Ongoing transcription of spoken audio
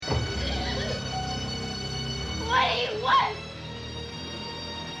What do you want?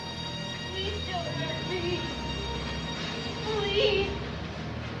 Please don't hurt me. Please.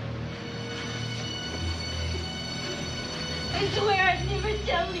 I swear I'd never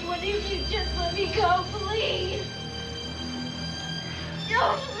tell anyone if you just let me go, please.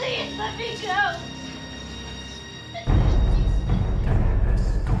 No, please let me go.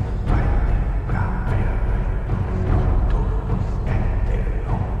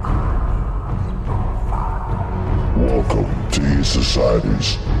 Welcome to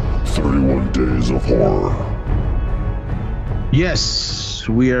E-Society's 31 Days of Horror. Yes,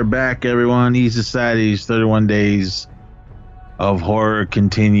 we are back, everyone. E-Society's 31 Days of Horror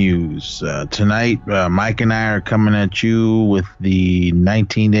continues. Tonight, Mike and I are coming at you with the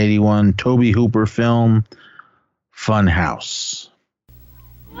 1981 Tobe Hooper film, Funhouse.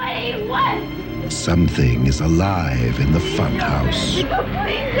 What do you want? Something is alive in the funhouse. Please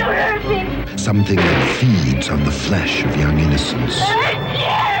don't hurt me. Something that feeds on the flesh of young innocents. I'm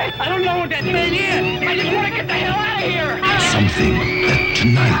scared. I don't know what that thing is. I just want to get the hell out of here. Something that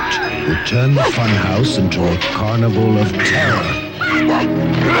tonight will turn the funhouse into a carnival of terror.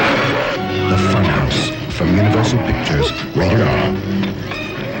 The Funhouse from Universal Pictures, rated R.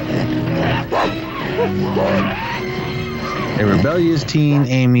 A rebellious teen,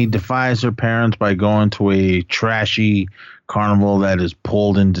 Amy, defies her parents by going to a trashy carnival that is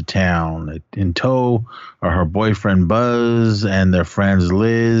pulled into town. In tow are her boyfriend Buzz and their friends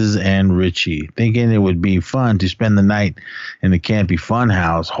Liz and Richie. Thinking it would be fun to spend the night in the campy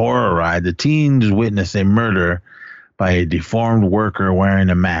funhouse horror ride, the teens witness a murder by a deformed worker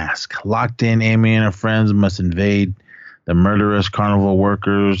wearing a mask. Locked in, Amy and her friends must evade the murderous carnival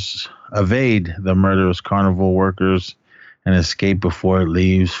workers, and escape before it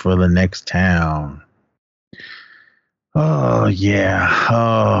leaves for the next town. Oh, yeah.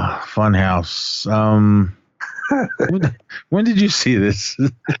 Oh, Funhouse. When did you see this?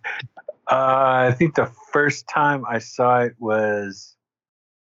 I think the first time I saw it was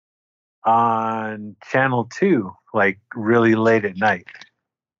on Channel 2, like really late at night.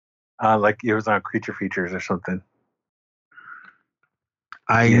 Like it was on Creature Features or something.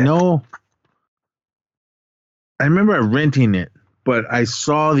 I know. I remember renting it, but I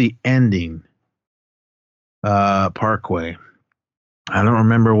saw the ending, Parkway. I don't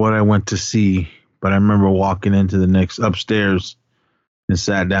remember what I went to see, but I remember walking into the next upstairs and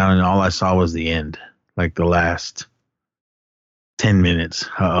sat down, and all I saw was the end, like the last 10 minutes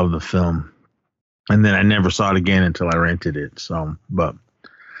of the film. And then I never saw it again until I rented it. So, but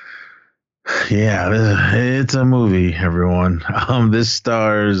yeah, it's a movie, everyone. This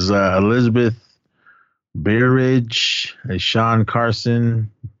stars Elizabeth Berridge, Sean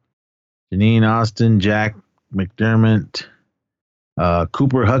Carson, Janine Austin, Jack McDermott,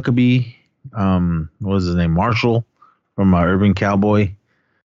 Cooper Huckabee, what was his name? Marshall from Urban Cowboy,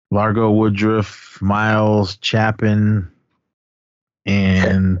 Largo Woodruff, Miles Chapin,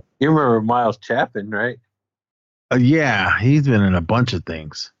 and You remember Miles Chapin, right? Yeah, he's been in a bunch of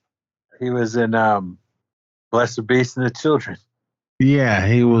things. He was in Bless the Beast and the Children. Yeah,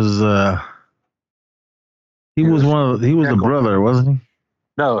 he was he was the brother, wasn't he?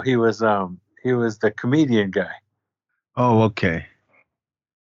 No, he was the comedian guy. Oh, okay.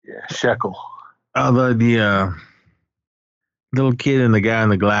 Yeah, Shekel. Oh, the little kid and the guy in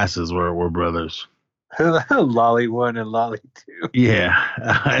the glasses were brothers. Lolly 1 and Lolly 2. Yeah,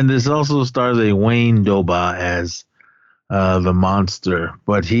 and this also stars a Wayne Doba as the monster,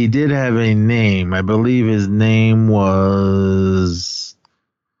 but he did have a name. I believe his name was...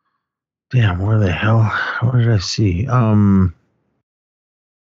 Damn, where the hell? Where did I see?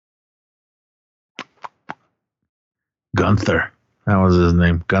 Gunther. That was his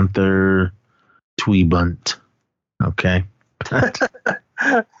name. Gunther Tweebunt. Okay.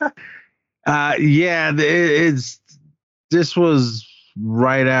 Yeah, this was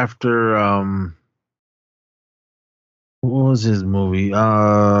right after what was his movie?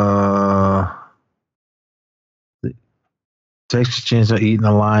 Texas Chainsaw Eaten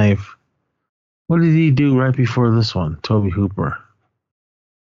Alive. What did he do right before this one? Tobe Hooper.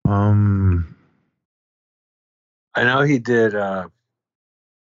 I know he did.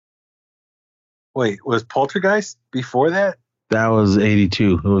 Wait, was Poltergeist before that? That was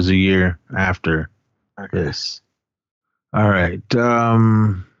 82. It was a year after Okay. this. All right.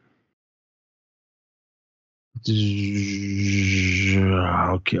 Okay.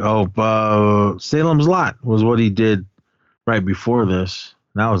 Oh, Salem's Lot was what he did right before this.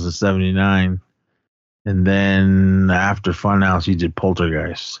 That was in 79. And then after Funhouse, he did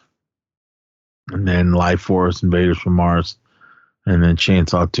Poltergeist. And then Life Force, Invaders from Mars. And then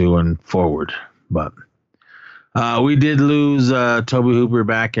Chainsaw 2 and forward. But We did lose Toby Hooper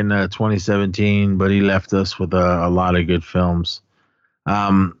back in 2017, but he left us with a lot of good films.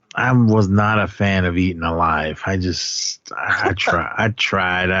 I was not a fan of Eaten Alive. I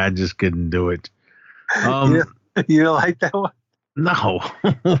tried. I just couldn't do it. You don't like that one? No.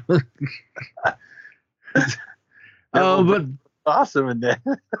 Oh, but awesome in there.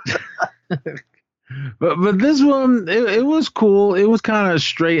 but this one, it was cool. It was kind of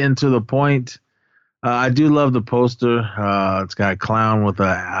straight and to the point. I do love the poster. It's got a clown with a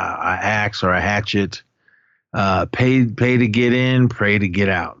axe or a hatchet. Pay to get in, pray to get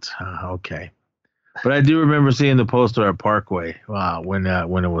out. Okay, but I do remember seeing the poster at Parkway when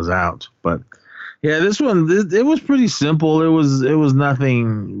it was out. But yeah, this one it was pretty simple. It was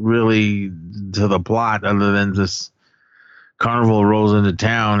nothing really to the plot other than this carnival rolls into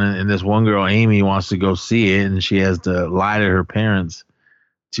town, and this one girl Amy wants to go see it, and she has to lie to her parents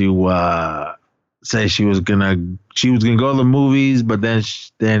to say she was gonna go to the movies, but then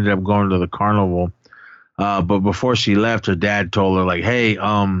they ended up going to the carnival. But before she left, her dad told her, like, hey,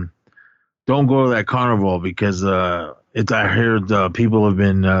 don't go to that carnival because I heard people have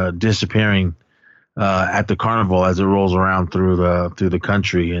been disappearing at the carnival as it rolls around through the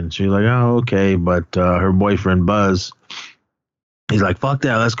country. And she's like, oh, okay. But her boyfriend Buzz, he's like, fuck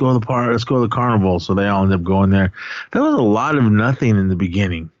that, let's go to the park, let's go to the carnival. So they all end up going there. There was a lot of nothing in the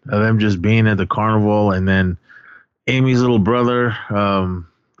beginning of them just being at the carnival, and then Amy's little brother, the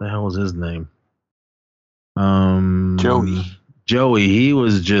hell was his name? Joey, he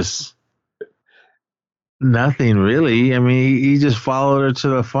was just nothing really. I mean, he just followed her to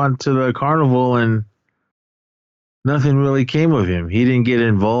the carnival, and nothing really came of him. He didn't get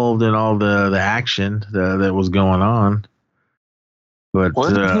involved in all the action that was going on. But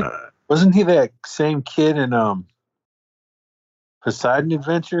wasn't he that same kid in Poseidon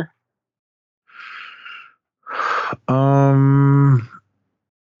Adventure?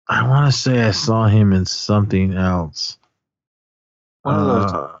 I want to say I saw him in something else. One of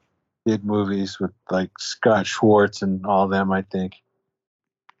those big movies with like Scott Schwartz and all them, I think.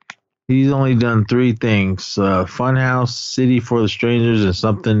 He's only done 3 things: Funhouse, City for the Strangers, and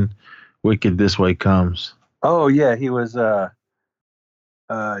Something Wicked This Way Comes. Oh yeah, he was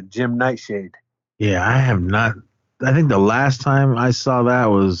Jim Nightshade. Yeah, I have not. I think the last time I saw that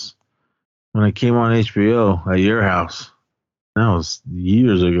was when it came on HBO at your house. That was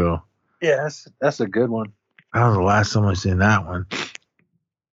years ago. Yeah, that's a good one. That was the last time I seen that one.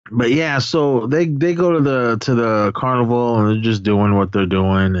 But yeah, so they go to the carnival, and they're just doing what they're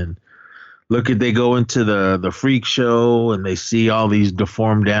doing, and they go into the freak show, and they see all these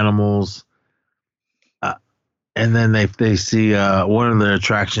deformed animals. And then they see one of the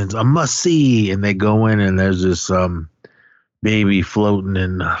attractions, a must see, and they go in, and there's this baby floating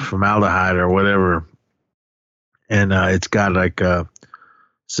in formaldehyde or whatever, and it's got like a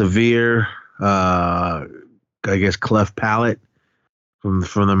severe, I guess, cleft palate from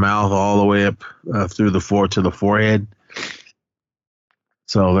the mouth all the way up through to the forehead.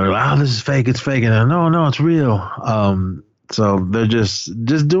 So they're like, "Oh, this is fake! It's fake!" And no, it's real. So they're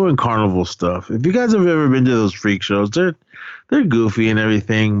just doing carnival stuff. If you guys have ever been to those freak shows, they're goofy and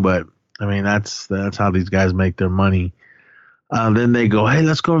everything, but I mean that's how these guys make their money. Then they go, hey,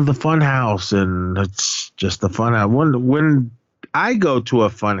 let's go to the fun house, and it's just the fun house. When I go to a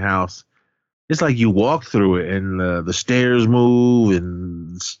fun house, it's like you walk through it, and the stairs move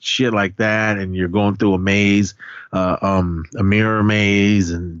and shit like that, and you're going through a maze, a mirror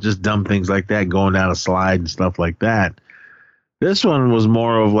maze, and just dumb things like that, going down a slide and stuff like that. This one was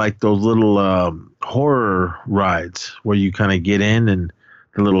more of like those little horror rides where you kind of get in and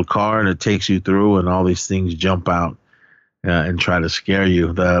the little car, and it takes you through, and all these things jump out and try to scare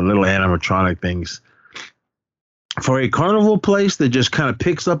you. The little animatronic things. For a carnival place that just kind of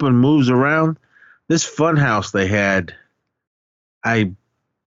picks up and moves around, this fun house they had,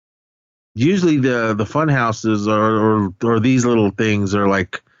 usually the fun houses or these little things are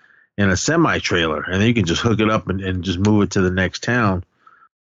like in a semi-trailer, and then you can just hook it up and just move it to the next town.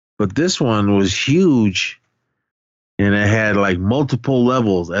 But this one was huge, and it had like multiple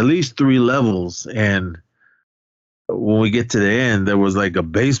levels, at least 3 levels. And when we get to the end, there was like a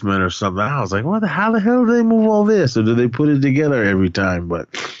basement or something. I was like, how the hell do they move all this? Or do they put it together every time? But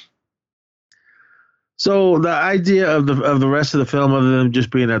so the idea of the rest of the film, other than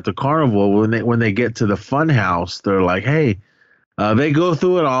just being at the carnival, when they get to the fun house, they're like, hey, they go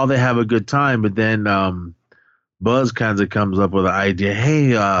through it all, they have a good time, but then Buzz kind of comes up with the idea,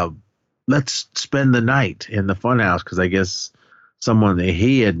 hey, let's spend the night in the fun house, because I guess someone that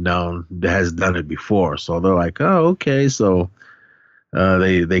he had known has done it before. So they're like, oh, okay. So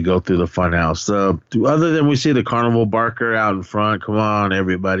they go through the fun house. Other than we see the carnival barker out in front, come on,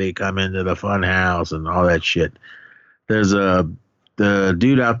 everybody, come into the fun house and all that shit. There's the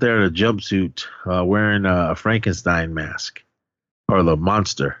dude out there in a jumpsuit wearing a Frankenstein mask, or the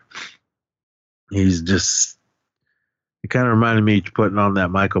monster. He's just, it kind of reminded me of putting on that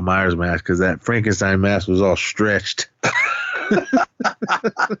Michael Myers mask, because that Frankenstein mask was all stretched.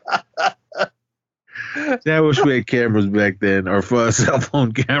 I wish we had cameras back then, or for a cell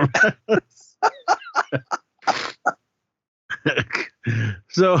phone cameras.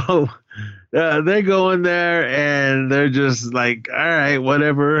 So they go in there and they're just like, all right,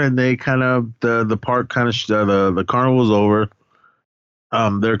 whatever. And they kind of, the park kind of, the carnival's over.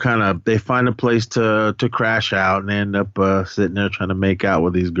 They find a place to crash out, and they end up sitting there trying to make out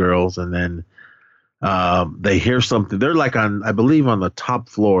with these girls. And then they hear something. They're like I believe on the top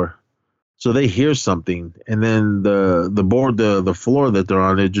floor. So they hear something, and then the floor that they're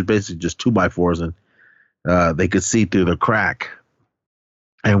on, it's just basically just 2x4s, and they could see through the crack.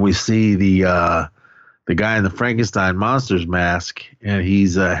 And we see the guy in the Frankenstein monster's mask, and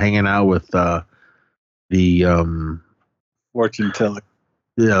he's hanging out with the Fortune teller.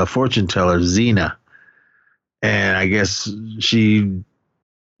 Yeah, fortune teller Xena, and I guess she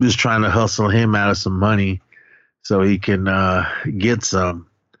was trying to hustle him out of some money so he can get some.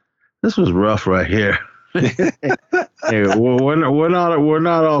 This was rough right here. Hey, we're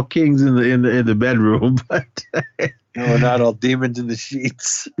not all kings in the bedroom, but no, we're not all demons in the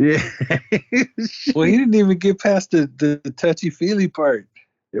sheets. Yeah. Well, he didn't even get past the touchy feely part.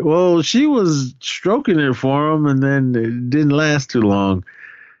 Well, she was stroking it for him, and then it didn't last too long,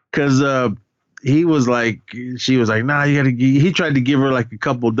 because she was like, nah, you gotta. He tried to give her like a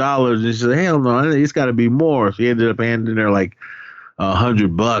couple dollars, and she said, hell no, it's got to be more. So he ended up handing her like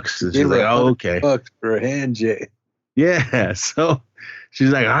 $100, and she's like, oh, okay, $100 for a handshake. Yeah. So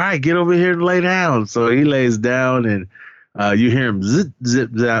she's like, all right, get over here and lay down. So he lays down, and you hear him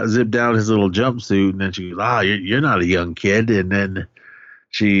zip down his little jumpsuit, and then she goes, you're not a young kid. And then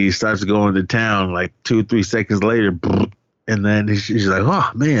she starts going to town like 2-3 seconds later, and then she's like, oh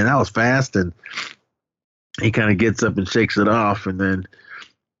man, that was fast. And he kind of gets up and shakes it off, and then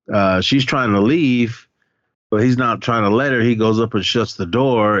she's trying to leave, but he's not trying to let her. He goes up and shuts the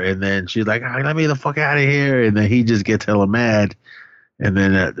door, and then she's like, let me the fuck out of here. And then he just gets hella mad, and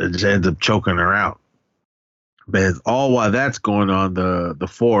then it just ends up choking her out. But all while that's going on, the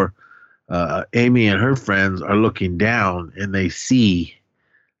four, Amy and her friends are looking down, and they see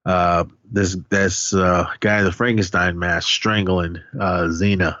this guy in the Frankenstein mask strangling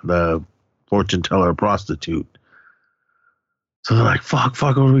Xena, the fortune teller prostitute. So they're like, fuck,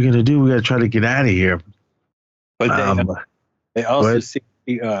 what are we gonna do? We gotta try to get out of here. But they also see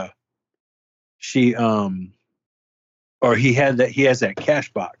he has that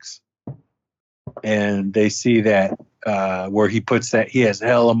cash box, and they see that where he puts that, he has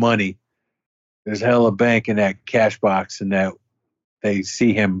hella money. There's hella bank in that cash box, and that they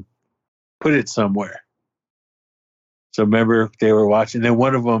see him put it somewhere. So remember, they were watching. Then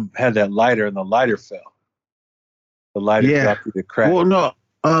one of them had that lighter, and the lighter fell. The lighter dropped through the crack. Well, no,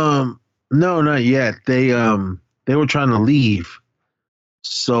 not yet. They were trying to leave,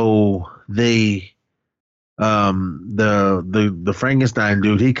 so they, the Frankenstein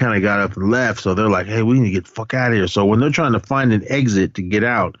dude, he kind of got up and left. So they're like, hey, we need to get the fuck out of here. So when they're trying to find an exit to get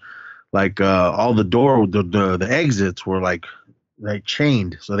out, like all the exits were like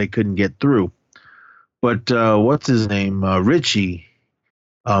chained, so they couldn't get through. But what's his name, Richie?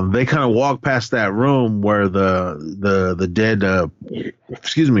 They kind of walk past that room where the dead,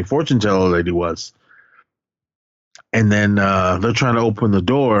 fortune teller lady was. And then they're trying to open the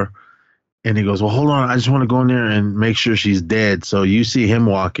door, and he goes, well, hold on, I just want to go in there and make sure she's dead. So you see him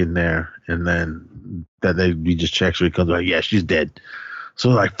walk in there, and then he just checks her. He comes like, yeah, she's dead. So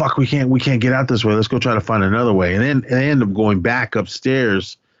they're like, fuck, we can't get out this way. Let's go try to find another way. And then they end up going back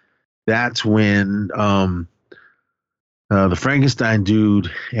upstairs. That's when the Frankenstein dude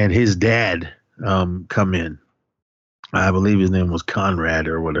and his dad come in. I believe his name was Conrad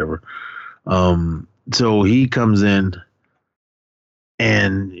or whatever. So he comes in,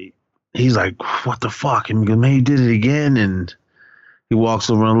 and he's like, what the fuck? And he goes, man, you did it again. And he walks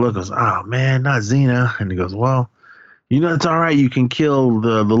over and looks, goes, oh man, not Xena. And he goes, well, it's all right. You can kill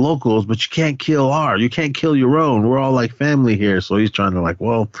the locals, but you can't kill you can't kill your own. We're all like family here. So he's trying to like,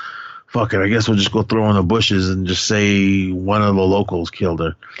 well, fuck it. I guess we'll just go throw in the bushes and just say one of the locals killed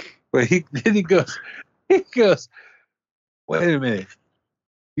her. But he goes, wait a minute.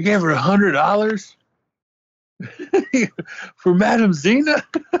 You gave her $100 for Madame Xena?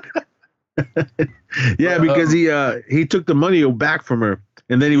 Yeah, because he took the money back from her,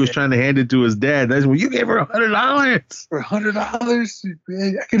 and then he was trying to hand it to his dad. That's when you gave her $100 For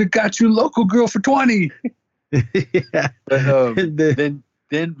 $100, I could have got you a local girl for 20. Yeah. But, And then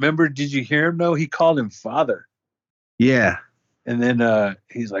remember, did you hear him? No, he called him father. yeah. And then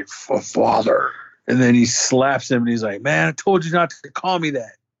he's like, father. And then he slaps him and he's like, man, I told you not to call me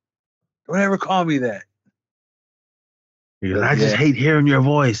that. Don't ever call me that. He goes, I just hate hearing your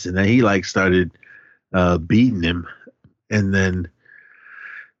voice. And then he like started beating him. And then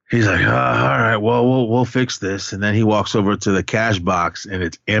he's like, all right, well, we'll fix this. And then he walks over to the cash box and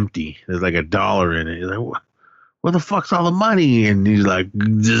it's empty. There's like $1 in it. He's like, where the fuck's all the money? And he's like,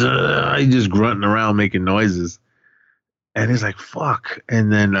 he's just grunting around making noises. And he's like, fuck.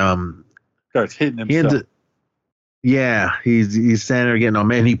 And then Starts hitting himself. he's standing there getting on.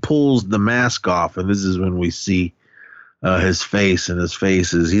 Man, he pulls the mask off. And this is when we see his face. And his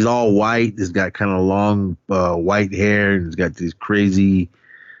face he's all white. He's got kind of long white hair. And he's got these crazy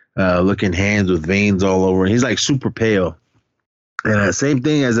looking hands with veins all over. And he's like super pale. And same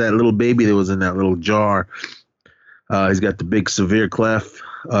thing as that little baby that was in that little jar. He's got the big severe cleft.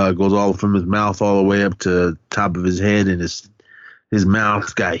 Goes all from his mouth all the way up to top of his head, and his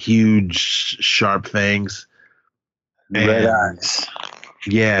mouth's got huge, sharp fangs. Red eyes.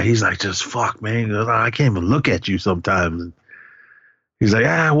 Yeah, he's like, just fuck, man. He goes, I can't even look at you sometimes. And he's like,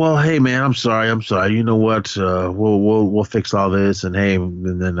 well, hey, man, I'm sorry. You know what? We'll fix all this, and hey,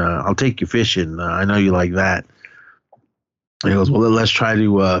 and then I'll take you fishing. I know you like that. And he goes, well, let's try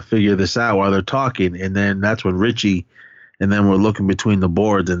to figure this out while they're talking. And then that's when Richie. And then we're looking between the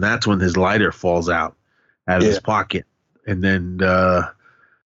boards, and that's when his lighter falls out of his pocket. And then the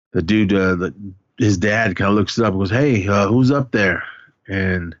dude, his dad, kind of looks up and goes, "Hey, who's up there?"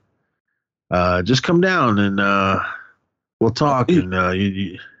 And just come down and we'll talk. And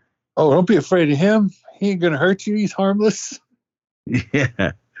don't be afraid of him. He ain't gonna hurt you. He's harmless.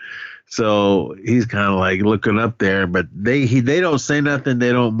 Yeah. So he's kind of like looking up there, but they don't say nothing.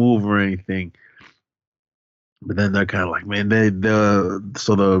 They don't move or anything. But then they're kind of like, man,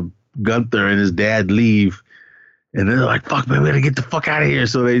 so the Gunther and his dad leave, and they're like, fuck, man, we gotta get the fuck out of here.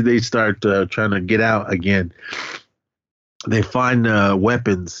 So they start trying to get out again. They find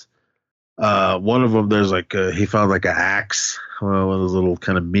weapons. One of them, there's like he found like an axe, one of those little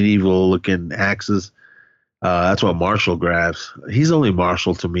kind of medieval looking axes. That's what Marshall grabs. He's only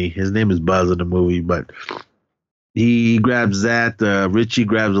Marshall to me. His name is Buzz in the movie, but he grabs that. Richie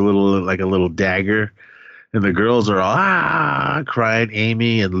grabs a little dagger. And the girls are all crying.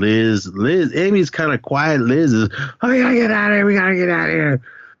 Amy and Liz. Amy's kind of quiet. Liz is, we gotta get out of here. We gotta get out of here.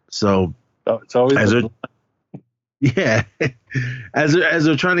 So it's always as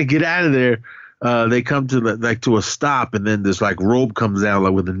they're trying to get out of there, they come to a stop, and then this like rope comes down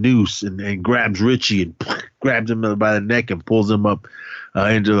like with a noose and grabs Richie and grabs him by the neck and pulls him up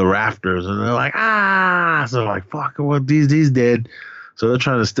into the rafters. And they're like, so they're like, fuck, well, he's dead. So they're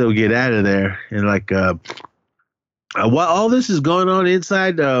trying to still get out of there. And like, while all this is going on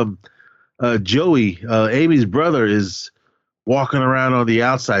inside, Joey, Amy's brother, is walking around on the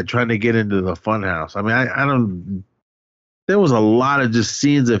outside trying to get into the funhouse. I mean, I don't. There was a lot of just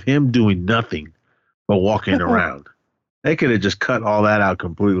scenes of him doing nothing but walking around. They could have just cut all that out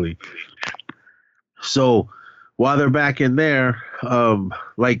completely. So while they're back in there,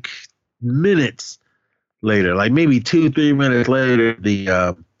 like minutes later, like maybe 2-3 minutes later,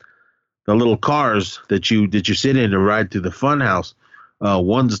 the little cars that you sit in to ride through the funhouse,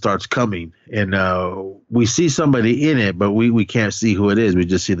 one starts coming, and we see somebody in it, but we can't see who it is. We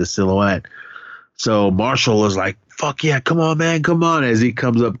just see the silhouette. So Marshall is like, fuck yeah, come on, man, come on, as he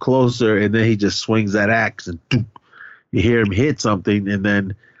comes up closer, and then he just swings that axe, and you hear him hit something, and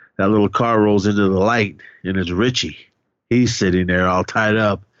then that little car rolls into the light, and it's Richie. He's sitting there all tied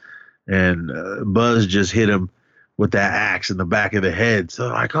up, and Buzz just hit him with that axe in the back of the head. So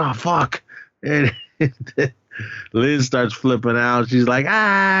like, oh, fuck. And Liz starts flipping out. She's like,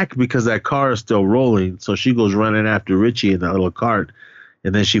 because that car is still rolling. So she goes running after Richie in that little cart,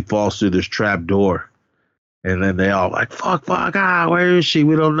 and then she falls through this trap door. And then they all like, fuck, where is she?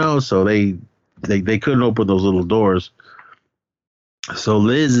 We don't know. So they couldn't open those little doors. So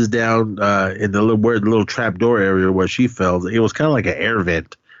Liz is down in the little trap door area where she fell. It was kind of like an air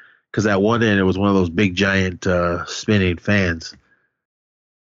vent, because at one end it was one of those big giant spinning fans.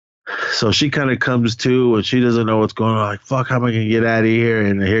 So she kind of comes to, and she doesn't know what's going on. Like, fuck, how am I going to get out of here?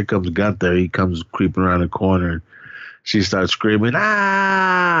 And here comes Gunther. He comes creeping around the corner. And she starts screaming,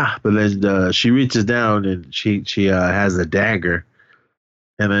 But then she reaches down, and she has a dagger.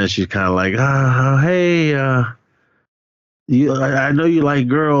 And then she's kind of like, hey, I know you like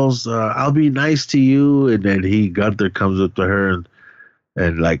girls. I'll be nice to you. And then Gunther comes up to her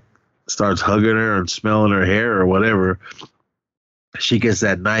and like starts hugging her and smelling her hair or whatever. She gets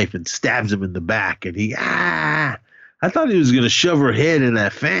that knife and stabs him in the back, and I thought he was gonna shove her head in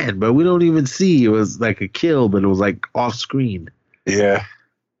that fan, but we don't even see. It was like a kill, but it was like off screen. Yeah.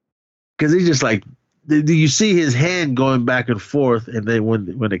 Because he just like you see his hand going back and forth, and then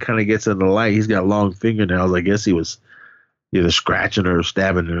when it kind of gets in the light, he's got long fingernails. I guess he was either scratching her or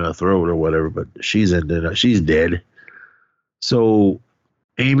stabbing her in the throat or whatever. But she's dead. So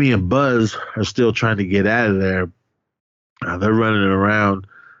Amy and Buzz are still trying to get out of there. They're running around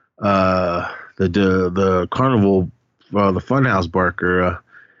the carnival, the funhouse barker.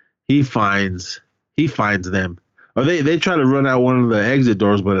 He finds them, or they try to run out one of the exit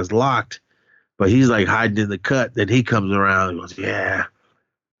doors, but it's locked. But he's like hiding in the cut. Then he comes around and goes, "Yeah."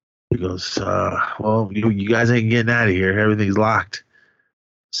 He goes, "Well, you guys ain't getting out of here. Everything's locked."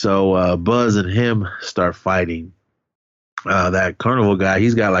 So Buzz and him start fighting. That carnival guy,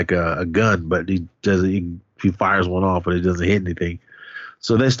 he's got like a gun, but he fires one off, but it doesn't hit anything.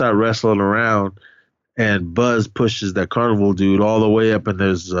 So they start wrestling around, and Buzz pushes that carnival dude all the way up, and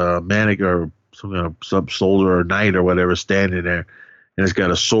there's Manic or some kind of sub-soldier or knight or whatever standing there, and it's got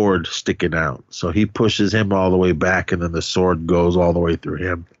a sword sticking out. So he pushes him all the way back, and then the sword goes all the way through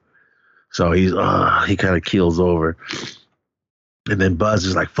him. So he kind of keels over. And then Buzz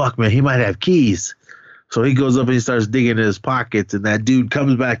is like, fuck, man, he might have keys. So he goes up and he starts digging in his pockets, and that dude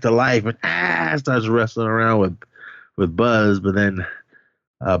comes back to life and starts wrestling around with Buzz. But then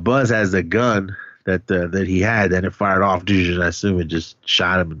Buzz has the gun that he had, and it fired off. I assume it just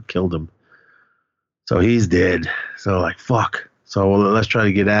shot him and killed him. So he's dead. So like, fuck. So let's try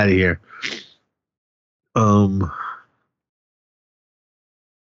to get out of here.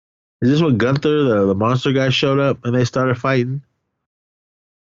 Is this when Gunther, the monster guy, showed up and they started fighting?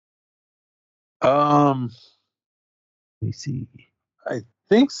 Let me see. I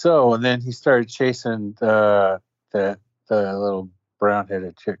think so. And then he started chasing the little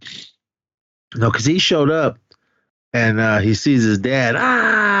brown-headed chick. No, because he showed up and he sees his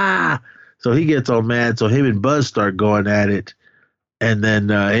dad. So he gets all mad. So him and Buzz start going at it. And then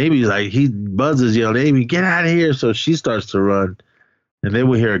Amy's like, Buzz is yelling, "Amy, get out of here!" So she starts to run, and then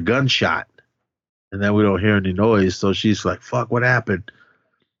we hear a gunshot, and then we don't hear any noise. So she's like, "Fuck, what happened?"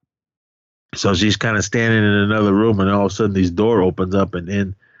 So she's kind of standing in another room, and all of a sudden, this door opens up, and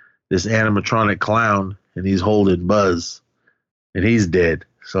in this animatronic clown, and he's holding Buzz, and he's dead.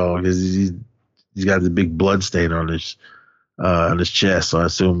 So he's got this big blood stain on his chest. So I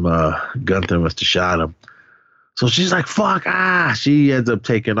assume Gunther must have shot him. So she's like, fuck, she ends up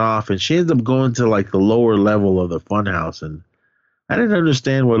taking off, and she ends up going to like the lower level of the funhouse. And I didn't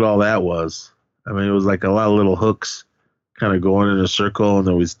understand what all that was. I mean, it was like a lot of little hooks kind of going in a circle, and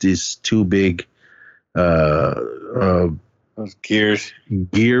there was these two big those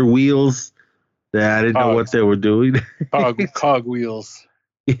gear wheels that I didn't know what they were doing. cog wheels.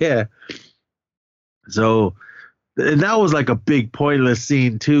 Yeah. So, and that was like a big pointless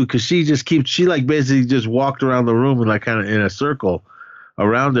scene too, because she like basically just walked around the room and like kind of in a circle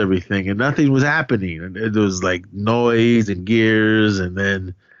around everything, and nothing was happening. And it was like noise and gears, and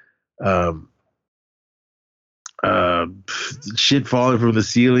then shit falling from the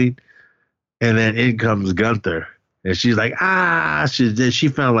ceiling, and then in comes Gunther, and she's like, she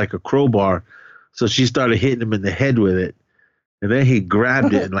found like a crowbar, so she started hitting him in the head with it, and then he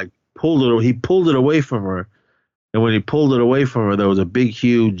grabbed it and like pulled it away from her. And when he pulled it away from her, there was a big,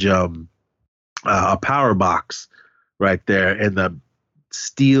 huge a power box right there, and the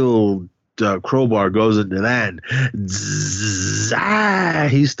steel crowbar goes into that.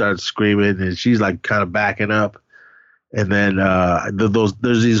 And he starts screaming, and she's like kind of backing up. And then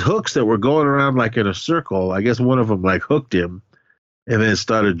there's these hooks that were going around like in a circle. I guess one of them like hooked him, and then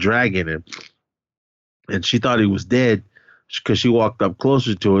started dragging him. And she thought he was dead because she walked up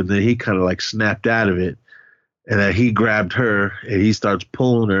closer to it, and then he kind of like snapped out of it. And then he grabbed her, and he starts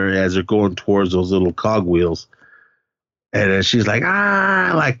pulling her as they're going towards those little cogwheels. And then she's like,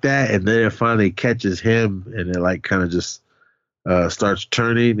 like that. And then it finally catches him, and it like kind of just starts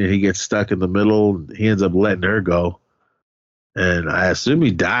turning, and he gets stuck in the middle. He ends up letting her go. And I assume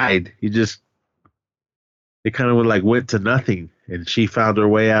he died. It kind of went to nothing. And she found her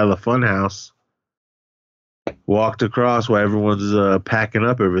way out of the funhouse, walked across while everyone's packing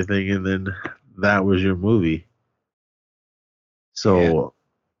up everything, and then that was your movie. So yeah.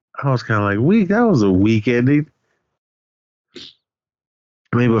 I was kind of like, that was a weak ending.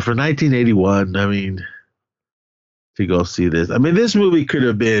 I mean, but for 1981, I mean, to go see this, I mean, this movie could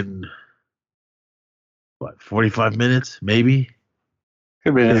have been what, 45 minutes, maybe?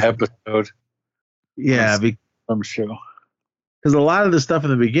 Could be an episode. Yeah, Some show. because a lot of the stuff in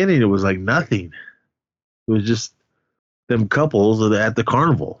the beginning, it was like nothing. It was just them couples at the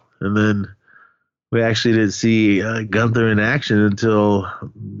carnival. And then we actually didn't see Gunther in action until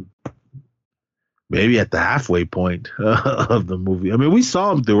maybe at the halfway point of the movie. I mean, we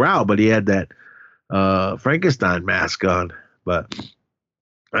saw him throughout, but he had that Frankenstein mask on. But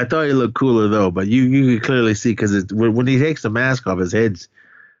I thought he looked cooler, though. But you could clearly see, because when he takes the mask off, his head's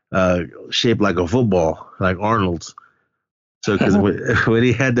shaped like a football, like Arnold's. So, because when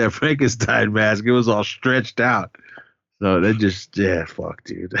he had that Frankenstein mask, it was all stretched out. So that just, yeah, fuck,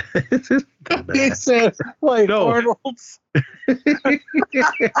 dude. He said, like No. Arnold's.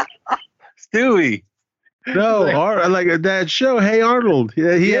 Stewie. No, like that show, Hey Arnold.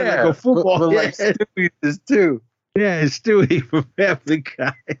 Yeah, he had like a football. But like head. Stewie is too. Yeah, it's Stewie from Family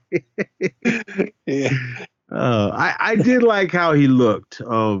Guy. Yeah. I did like how he looked.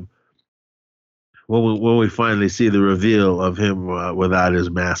 When we finally see the reveal of him without his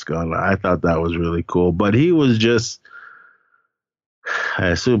mask on, I thought that was really cool. But he was just, I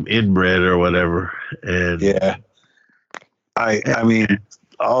assume, inbred or whatever. And Yeah. I mean,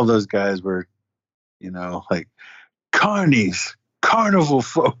 all those guys were, like carnies, carnival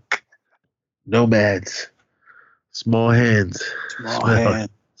folk. nomads, small hands, Small hand.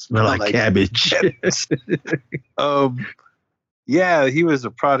 smell like cabbage. Yeah, he was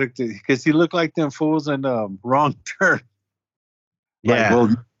a product because he looked like them fools in Wrong Turn. Yeah.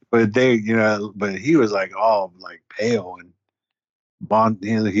 But he was like all like pale and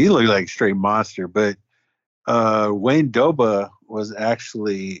he looked like a straight monster. But Wayne Doba was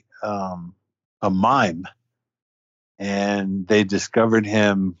actually a mime, and they discovered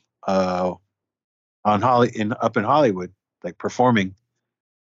him up in Hollywood, like performing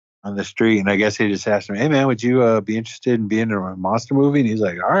on the street. And I guess he just asked him, "Hey man, would you be interested in being in a monster movie?" And he's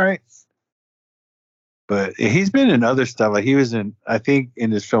like, "All right." But he's been in other stuff. Like he was in, I think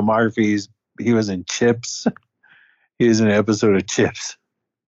in his filmography, he was in Chips. He was in an episode of Chips.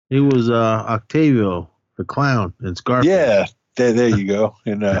 He was Octavio, the clown, in Scarface. Yeah, there you go.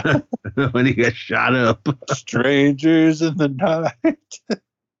 And When he got shot up. Strangers in the Night.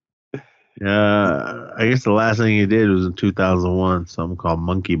 I guess the last thing he did was in 2001, something called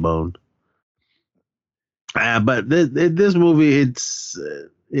Monkey Bone. But this movie, it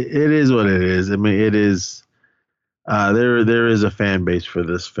is what it is. I mean, it is. There is a fan base for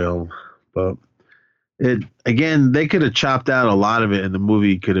this film, but they could have chopped out a lot of it, and the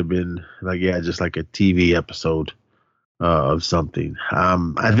movie could have been just like a TV episode of something.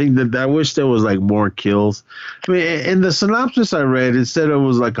 I think that I wish there was like more kills. I mean, in the synopsis I read, it said it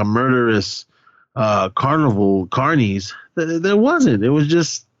was like a murderous carnival, carnies. There wasn't. It was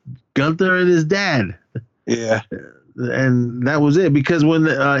just Gunther and his dad. Yeah. And that was it. Because when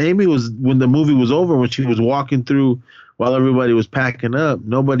when the movie was over, when she was walking through while everybody was packing up,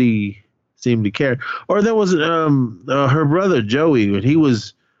 nobody seemed to care. Or there was her brother Joey, when he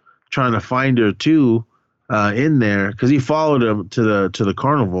was trying to find her too. In there, because he followed him to the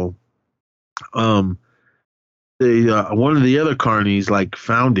carnival. One of the other carnies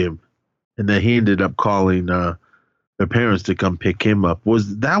found him, and then he ended up calling their parents to come pick him up.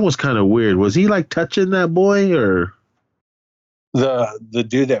 That was kind of weird? Was he touching that boy, or the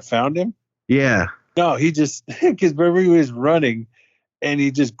dude that found him? Yeah. No, he just because remember he was running, and he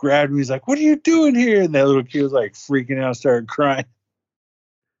just grabbed him. He's like, "What are you doing here?" And that little kid was freaking out, started crying.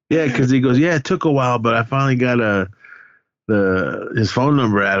 Yeah, because he goes, "Yeah, it took a while, but I finally got his phone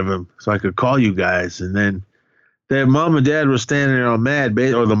number out of him so I could call you guys." And then their mom and dad were standing there all mad,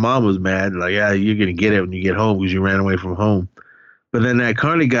 or the mom was mad, "Yeah, you're gonna get it when you get home because you ran away from home." But then that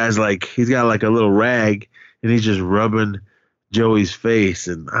carny guy's he's got a little rag, and he's just rubbing Joey's face,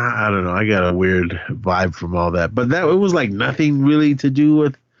 and I don't know, I got a weird vibe from all that. But it was nothing really to do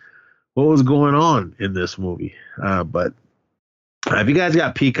with what was going on in this movie. But if you guys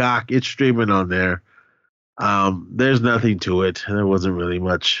got Peacock, it's streaming on there. There's nothing to it. There wasn't really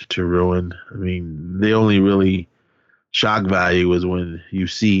much to ruin. I mean, the only really shock value was when you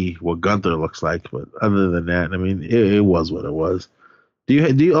see what Gunther looks like. But other than that, I mean, it was what it was. Do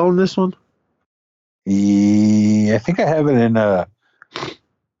you own this one? Yeah, I think I have it in Vudu.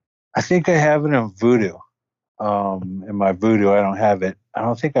 In my Vudu, I don't have it. I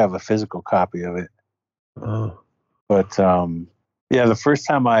don't think I have a physical copy of it. Oh. But yeah, the first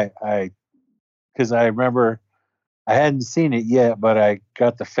time because I remember I hadn't seen it yet, but I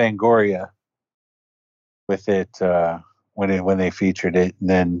got the Fangoria with it when they featured it, and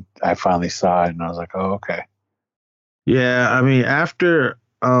then I finally saw it, and I was like, "Oh, okay." Yeah, I mean, after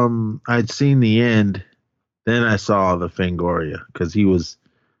I'd seen the end, Then I saw the Fangoria because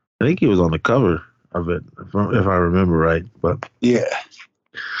I think he was on the cover of it, if I remember right. But Yeah.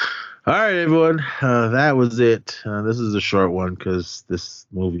 all right, everyone, that was it. This is a short one because this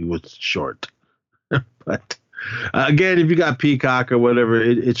movie was short. But again, if you got Peacock or whatever,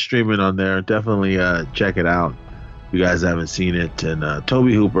 it's streaming on there. Definitely check it out. If you guys haven't seen it. And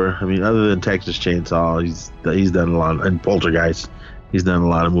Tobe Hooper, I mean, other than Texas Chainsaw, he's done a lot, and Poltergeist, he's done a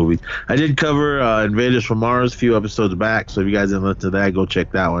lot of movies. I did cover Invaders from Mars a few episodes back, so if you guys didn't listen to that, go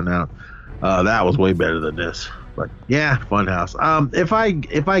check that one out. That was way better than this. But yeah, Funhouse.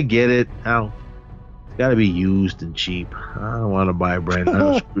 If I get it, it's got to be used and cheap. I don't want to buy a brand. I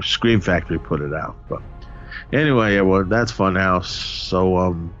know Scream Factory put it out, but anyway, everyone, that's Funhouse.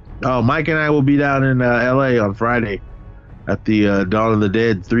 So Mike and I will be down in LA on Friday at the Dawn of the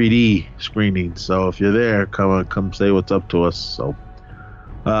Dead 3D screening. So if you're there, come say what's up to us. So,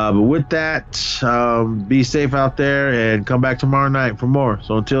 but with that, be safe out there and come back tomorrow night for more.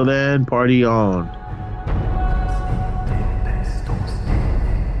 So until then, party on.